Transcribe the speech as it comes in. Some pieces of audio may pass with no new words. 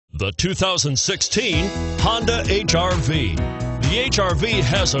The 2016 Honda HR-V. The HR-V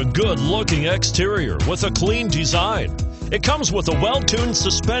has a good-looking exterior with a clean design. It comes with a well-tuned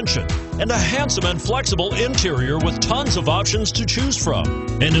suspension and a handsome and flexible interior with tons of options to choose from,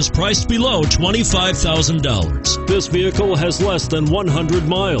 and is priced below $25,000. This vehicle has less than 100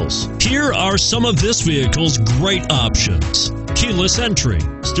 miles. Here are some of this vehicle's great options: keyless entry,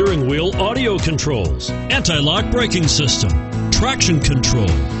 steering wheel audio controls, anti-lock braking system, traction control,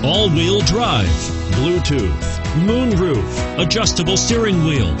 all-wheel drive, Bluetooth, moonroof, adjustable steering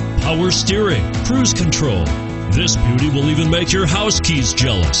wheel, power steering, cruise control. This beauty will even make your house keys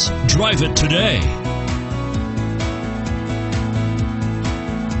jealous. Drive it today.